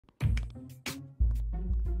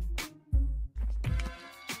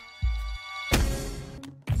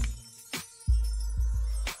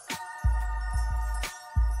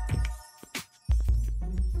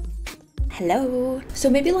Hello. So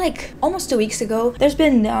maybe like almost 2 weeks ago, there's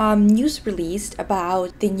been news released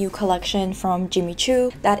about the new collection from Jimmy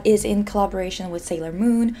Choo that is in collaboration with Sailor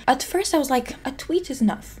Moon. At first I was like, a tweet is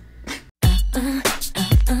enough.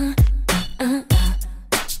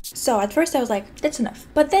 So at first I was like, that's enough.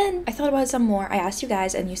 But then I thought about it some more. I asked you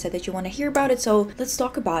guys and you said that you want to hear about it, so let's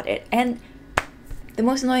talk about it. And the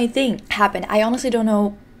most annoying thing happened. I honestly don't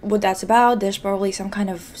know what that's about. There's probably some kind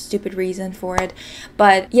of stupid reason for it.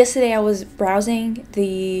 But yesterday I was browsing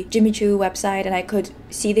the Jimmy Choo website and I could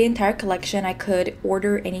see the entire collection. I could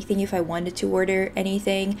order anything if I wanted to order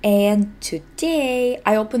anything. And today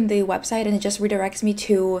I opened the website and it just redirects me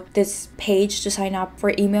to this page to sign up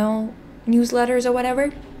for email newsletters or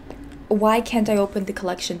whatever. Why can't I open the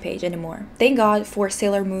collection page anymore? Thank God for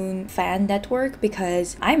Sailor Moon fan network,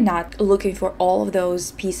 because I'm not looking for all of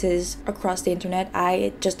those pieces across the internet.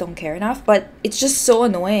 I just don't care enough. But it's just so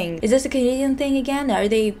annoying. Is this a Canadian thing again? Are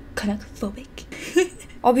they Canuckphobic?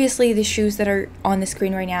 Obviously, the shoes that are on the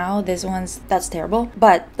screen right now, these ones, that's terrible.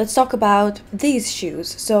 But let's talk about these shoes.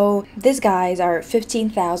 So these guys are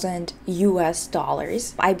 15,000 US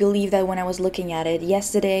dollars. I believe that when I was looking at it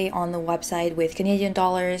yesterday on the website with Canadian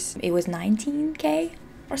dollars, it was 19K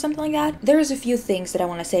or something like that. There's a few things that I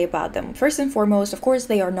want to say about them. First and foremost, of course,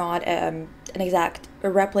 they are not an exact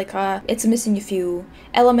replica. It's missing a few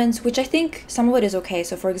elements, which I think some of it is okay.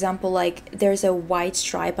 So for example, like there's a white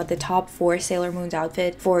stripe at the top for Sailor Moon's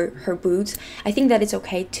outfit for her boots. I think that it's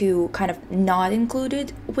okay to kind of not include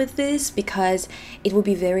it with this because it would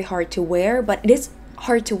be very hard to wear, but it is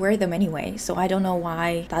hard to wear them anyway, so I don't know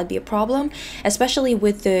why that'd be a problem, especially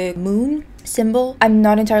with the moon symbol. I'm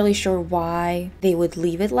not entirely sure why they would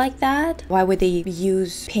leave it like that. Why would they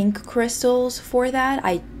use pink crystals for that?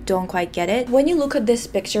 I don't quite get it. When you look at this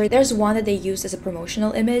picture, there's one that they used as a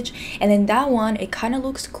promotional image, and in that one it kind of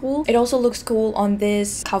looks cool. It also looks cool on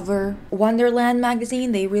this cover Wonderland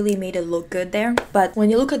magazine. They really made it look good there. But when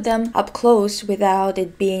you look at them up close without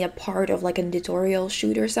it being a part of like an editorial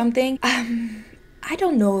shoot or something, I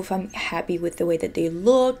don't know if I'm happy with the way that they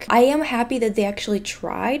look. I am happy that they actually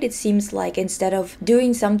tried. It seems like instead of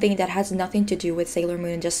doing something that has nothing to do with Sailor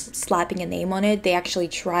Moon and just slapping a name on it, they actually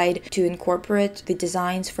tried to incorporate the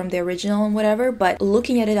designs from the original and whatever. But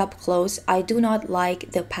looking at it up close, I do not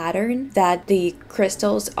like the pattern that the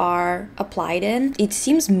crystals are applied in. It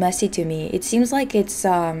seems messy to me. It seems like it's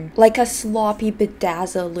like a sloppy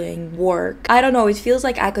bedazzling work. I don't know, it feels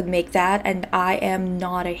like I could make that, and I am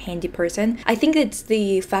not a handy person. I think that it's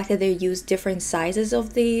the fact that they use different sizes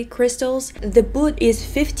of the crystals. The boot is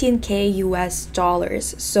 15K US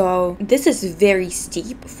dollars, so this is very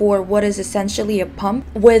steep for what is essentially a pump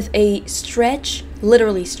with a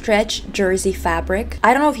literally stretch jersey fabric.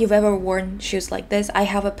 I don't know if you've ever worn shoes like this. I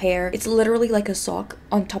have a pair. It's literally like a sock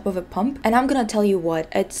on top of a pump, and I'm gonna tell you what,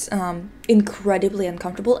 it's incredibly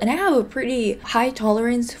uncomfortable. And I have a pretty high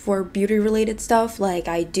tolerance for beauty related stuff. Like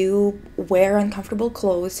I do wear uncomfortable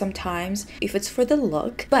clothes sometimes if it's for the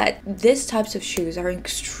look, but these types of shoes are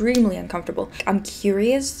extremely uncomfortable. I'm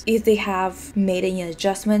curious if they have made any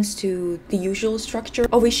adjustments to the usual structure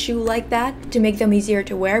of a shoe like that to make them easier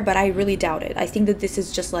to wear, but I really doubt it. I think that this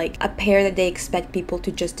is just like a pair that they expect people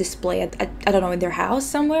to just display at I don't know, in their house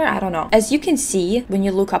somewhere. I don't know. As you can see, when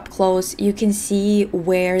you look up close, you can see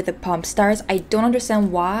where the pump starts. I don't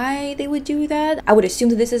understand why they would do that. I would assume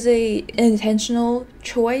that this is an intentional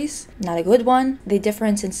choice, not a good one. The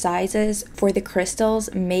difference in sizes for the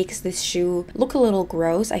crystals makes this shoe look a little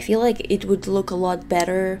gross. I feel like it would look a lot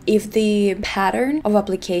better if the pattern of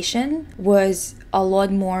application was a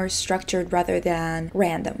lot more structured rather than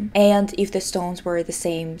random, and if the stones were the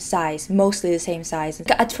same size, mostly the same size.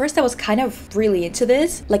 At first I was kind of really into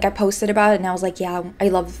this, like I posted about it and I was like, yeah, I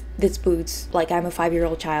love these boots, like I'm a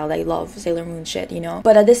 5-year-old child, I love Sailor Moon shit, you know.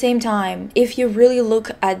 But at the same time, if you really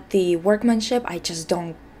look at the workmanship, I just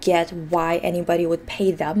don't get why anybody would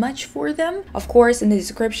pay that much for them. Of course, in the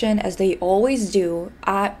description, as they always do,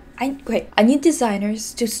 I need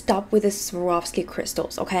designers to stop with the Swarovski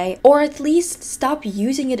crystals, okay? Or at least stop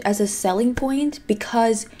using it as a selling point,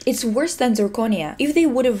 because it's worse than zirconia. If they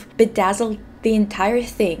would have bedazzled the entire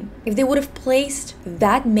thing, if they would have placed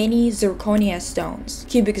that many zirconia stones,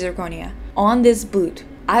 cubic zirconia, on this boot,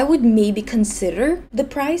 I would maybe consider the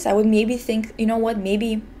price. I would maybe think, you know what,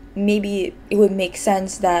 maybe it would make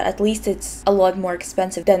sense that at least it's a lot more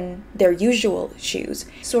expensive than their usual shoes.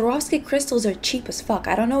 Swarovski crystals are cheap as fuck.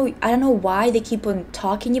 I don't know why they keep on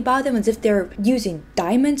talking about them as if they're using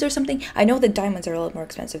diamonds or something. I know that diamonds are a lot more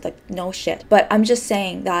expensive, like no shit. But I'm just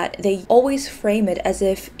saying that they always frame it as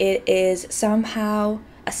if it is somehow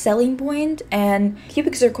a selling point, and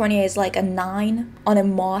cubic zirconia is like a 9 on a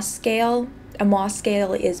Mohs scale A Mohs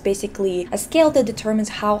scale is basically a scale that determines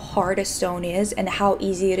how hard a stone is and how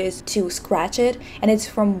easy it is to scratch it, and it's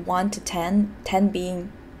from 1 to 10, 10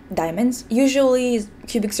 being diamonds. Usually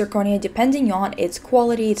cubic zirconia, depending on its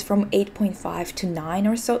quality, it's from 8.5 to 9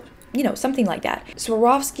 or so, you know, something like that.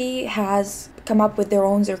 Swarovski has come up with their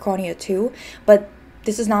own zirconia too, but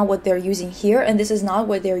this is not what they're using here, and this is not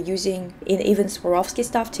what they're using in even Swarovski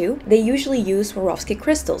stuff too. They usually use Swarovski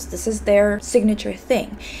crystals. This is their signature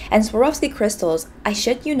thing. And Swarovski crystals, I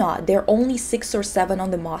shit you not, they're only 6 or 7 on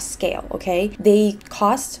the Mohs scale, okay? They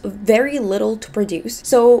cost very little to produce.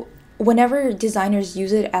 So whenever designers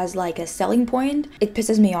use it as like a selling point, it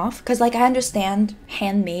pisses me off, because like I understand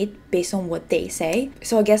handmade based on what they say,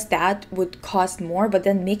 so I guess that would cost more, but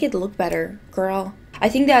then make it look better, girl. I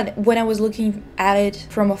think that when I was looking at it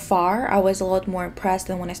from afar, I was a lot more impressed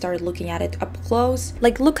than when I started looking at it up close.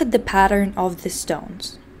 Like, look at the pattern of the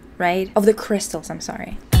stones, right? Of the crystals, I'm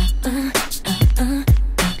sorry.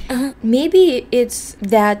 Maybe it's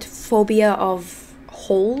that phobia of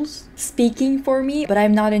holes speaking for me, but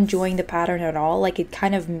I'm not enjoying the pattern at all. Like, it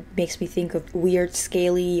kind of makes me think of weird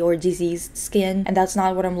scaly or diseased skin, and that's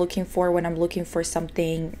not what I'm looking for when I'm looking for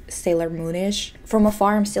something Sailor Moonish. From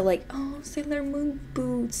afar, I'm still like, oh, Sailor Moon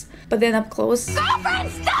boots, but then up close,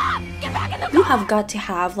 girlfriend, stop! Get back in the car! You have got to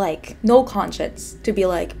have like no conscience to be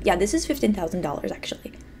like, yeah, this is $15,000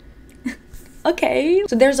 actually. Okay,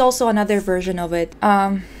 so there's also another version of it.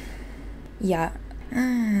 Yeah.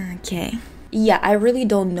 Okay. Yeah, I really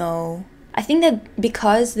don't know. I think that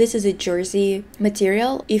because this is a jersey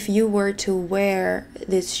material, if you were to wear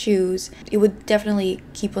these shoes, it would definitely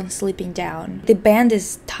keep on slipping down. The band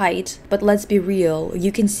is tight, but let's be real,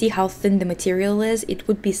 you can see how thin the material is. It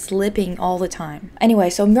would be slipping all the time. Anyway,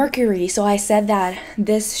 so Mercury. So I said that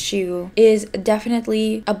this shoe is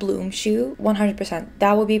definitely a Bloom shoe, 100%.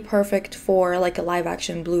 That would be perfect for like a live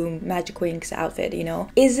action Bloom Magic Wings outfit, you know?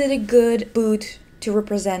 Is it a good boot to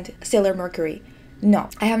represent Sailor Mercury?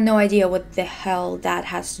 No, I have no idea what the hell that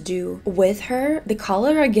has to do with her. The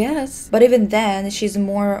color, I guess. But even then, she's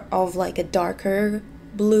more of like a darker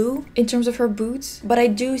blue in terms of her boots. But I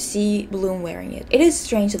do see Bloom wearing it. It is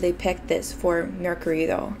strange that they picked this for Mercury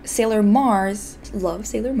though. Sailor Mars, love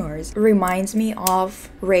Sailor Mars, reminds me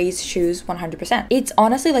of Ray's shoes 100%. It's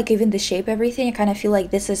honestly like even the shape, everything, I kind of feel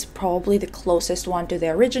like this is probably the closest one to the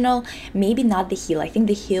original. Maybe not the heel. I think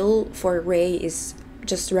the heel for Ray is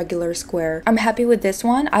just regular square. I'm happy with this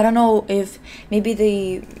one. I don't know if maybe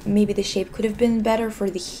the shape could have been better for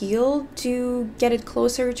the heel to get it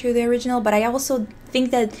closer to the original, but I also think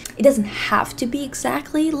that it doesn't have to be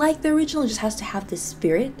exactly like the original, it just has to have the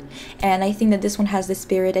spirit, and I think that this one has the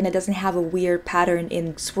spirit and it doesn't have a weird pattern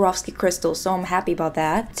in Swarovski crystals, so I'm happy about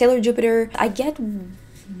that. Sailor Jupiter, I get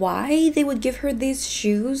why they would give her these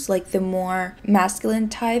shoes, like the more masculine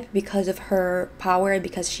type, because of her power,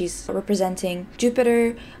 because she's representing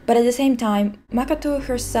Jupiter, but at the same time Makoto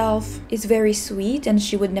herself is very sweet and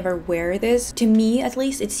she would never wear this. To me at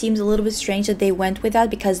least, it seems a little bit strange that they went with that,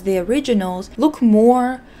 because the originals look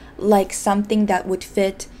more like something that would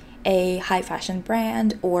fit a high fashion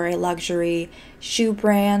brand or a luxury shoe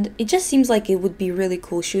brand. It just seems like it would be really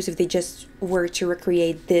cool shoes if they just were to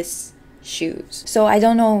recreate this shoes. So I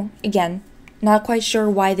don't know, again, not quite sure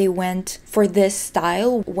why they went for this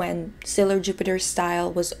style when Sailor Jupiter's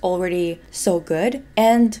style was already so good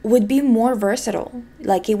and would be more versatile.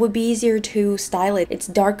 Like, it would be easier to style it. It's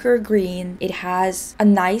darker green, it has a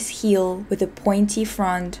nice heel with a pointy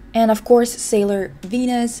front, and of course Sailor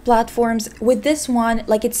Venus platforms. With this one,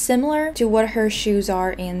 like, it's similar to what her shoes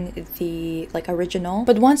are in the like original,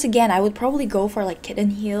 but once again I would probably go for like kitten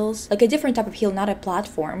heels, like a different type of heel, not a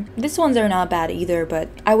platform. These ones are not bad either, but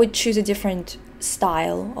I would choose a different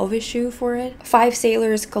style of a shoe for it. 5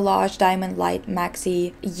 Sailors Collage Diamond Light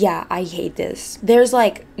Maxi. Yeah, I hate this. There's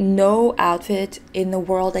like no outfit in the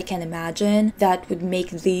world I can imagine that would make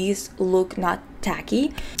these look not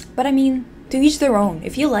tacky, but I mean, to each their own.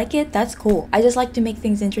 If you like it, that's cool. I just like to make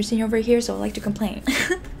things interesting over here, so I like to complain.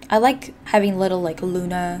 I like having little like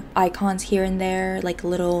Luna icons here and there, like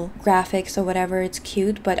little graphics or whatever. It's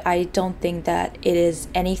cute, but I don't think that it is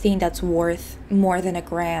anything that's worth more than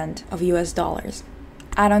 $1,000 of US dollars.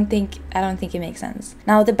 I don't think it makes sense.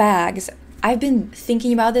 Now the bags, I've been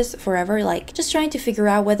thinking about this forever, like just trying to figure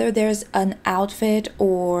out whether there's an outfit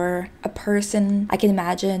or a person I can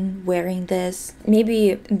imagine wearing this.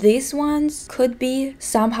 Maybe these ones could be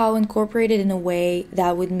somehow incorporated in a way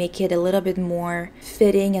that would make it a little bit more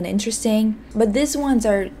fitting and interesting. But these ones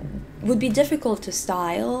are would be difficult to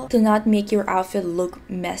style to not make your outfit look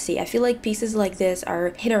messy. I feel like pieces like this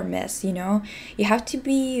are hit or miss, you know? You have to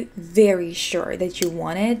be very sure that you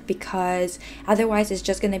want it, because otherwise it's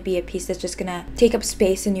just gonna be a piece that's just gonna take up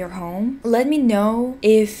space in your home. Let me know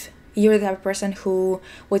if you're the type of person who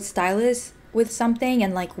would style this with something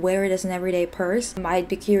and like wear it as an everyday purse. I'd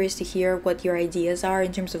be curious to hear what your ideas are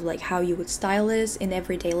in terms of like how you would style this in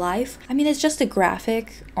everyday life. I mean, it's just a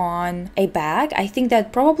graphic on a bag. I think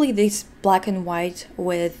that probably this black and white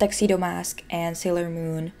with tuxedo mask and Sailor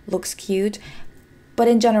Moon looks cute. But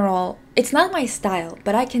in general, it's not my style,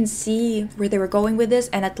 but I can see where they were going with this,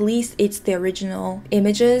 and at least it's the original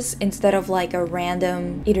images instead of like a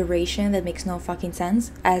random iteration that makes no fucking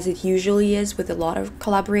sense, as it usually is with a lot of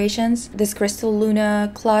collaborations. This Crystal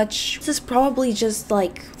Luna clutch, this is probably just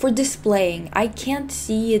like for displaying. I can't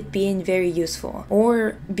see it being very useful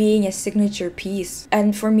or being a signature piece.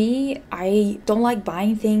 And for me, I don't like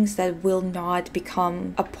buying things that will not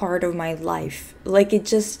become a part of my life. Like it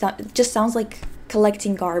just sounds like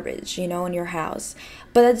collecting garbage, you know, in your house.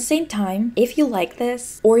 But at the same time, if you like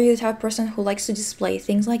this, or you're the type of person who likes to display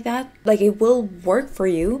things like that, like it will work for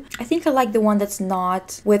you. I think I like the one that's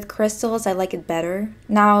not with crystals. I like it better.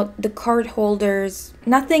 Now, the card holders,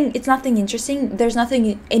 it's nothing interesting. There's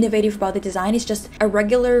nothing innovative about the design. It's just a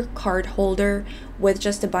regular card holder with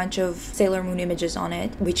just a bunch of Sailor Moon images on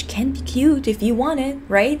it, which can be cute if you want it,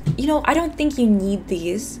 right? You know, I don't think you need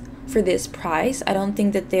these for this price. I don't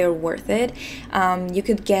think that they're worth it. You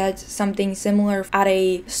could get something similar at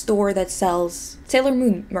a store that sells Sailor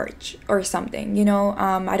Moon merch or something, you know.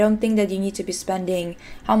 I don't think that you need to be spending,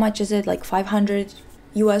 how much is it, like $500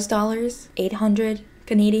 US, 800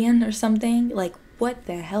 Canadian or something. Like, what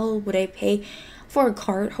the hell would I pay for a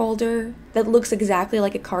card holder that looks exactly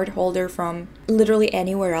like a card holder from literally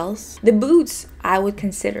anywhere else? The boots I would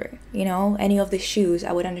consider, you know, any of the shoes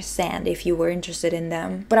I would understand if you were interested in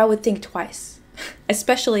them, but I would think twice,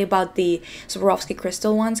 especially about the Swarovski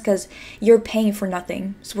crystal ones, because you're paying for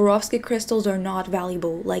nothing. Swarovski crystals are not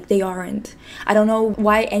valuable, like they aren't. I don't know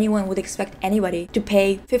why anyone would expect anybody to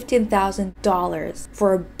pay $15,000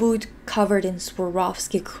 for a boot covered in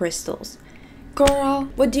Swarovski crystals. Girl,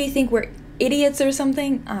 what do you think, we're idiots or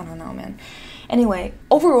something? I don't know, man. Anyway,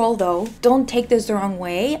 overall though, don't take this the wrong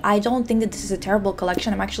way. I don't think that this is a terrible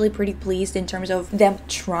collection. I'm actually pretty pleased in terms of them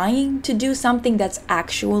trying to do something that's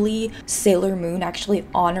actually Sailor Moon, actually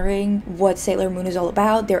honoring what Sailor Moon is all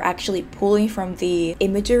about. They're actually pulling from the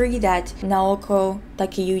imagery that Naoko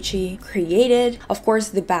Takeuchi created. Of course,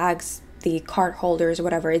 the bags, the card holders,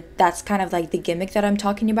 whatever, that's kind of like the gimmick that I'm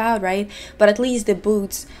talking about, right? But at least the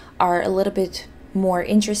boots are a little bit more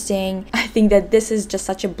interesting. I think that this is just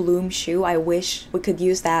such a Bloom shoe. I wish we could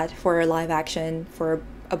use that for a live action, for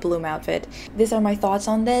a Bloom outfit. These are my thoughts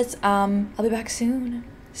on this. I'll be back soon.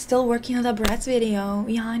 Still working on the Bratz video.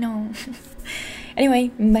 Yeah, I know.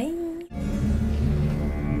 Anyway, bye.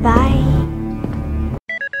 Bye.